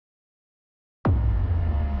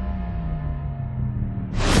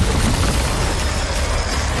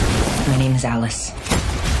is Alice.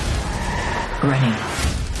 Running.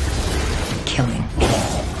 Killing.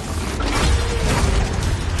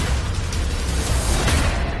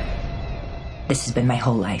 This has been my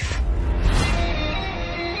whole life.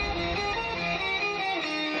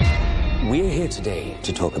 We're here today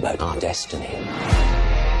to talk about our destiny.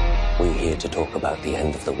 We're here to talk about the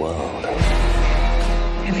end of the world.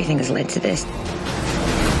 Everything has led to this.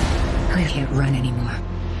 I can't run anymore.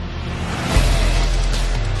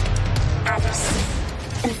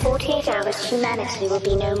 Alice, in 48 hours, humanity will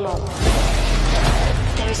be no more.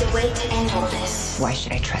 There is a way to end all this. Why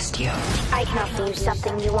should I trust you? I can offer you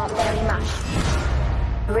something you want very much.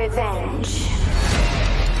 Revenge.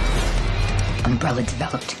 Umbrella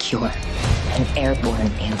developed a cure. An airborne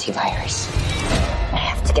antivirus. I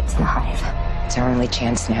have to get to the Hive. It's our only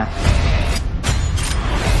chance now.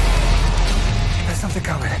 There's something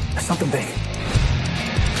coming. There's something big.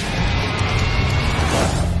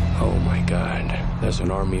 Oh my God. There's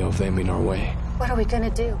an army of them in our way. What are we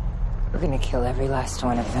gonna do? We're gonna kill every last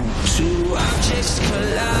one of them. Two objects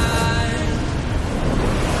collide.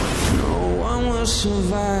 No one will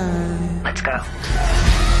survive. Let's go.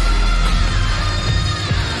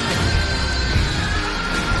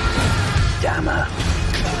 Damn her.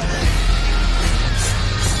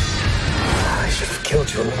 I should have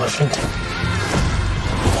killed you in Washington.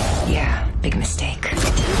 Yeah, big mistake.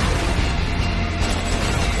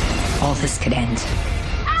 All this could end.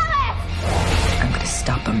 I'm gonna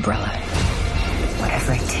stop Umbrella.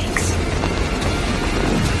 Whatever it takes.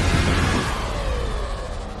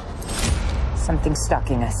 Something's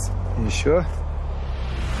stalking us. You sure?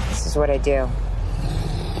 This is what I do.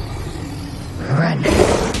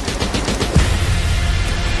 Run.